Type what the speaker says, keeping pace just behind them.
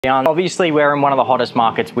Obviously, we're in one of the hottest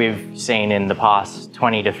markets we've seen in the past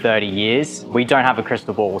 20 to 30 years. We don't have a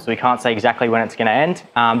crystal ball, so we can't say exactly when it's going to end.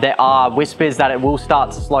 There are whispers that it will start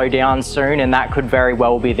to slow down soon, and that could very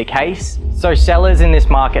well be the case. So sellers in this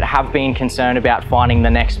market have been concerned about finding the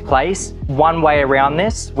next place. One way around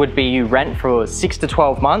this would be you rent for 6 to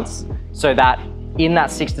 12 months, so that in that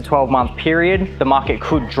 6 to 12 month period, the market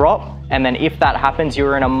could drop. And then if that happens,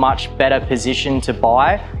 you're in a much better position to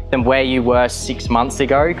buy than where you were 6 months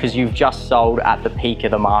ago, because you've just sold at the peak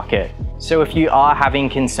of the market. So if you are having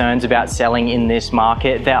concerns about selling in this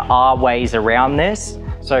market, there are ways around this.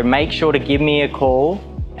 So make sure to give me a call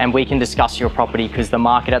and we can discuss your property, because the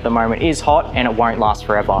market at the moment is hot and it won't last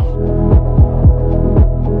forever.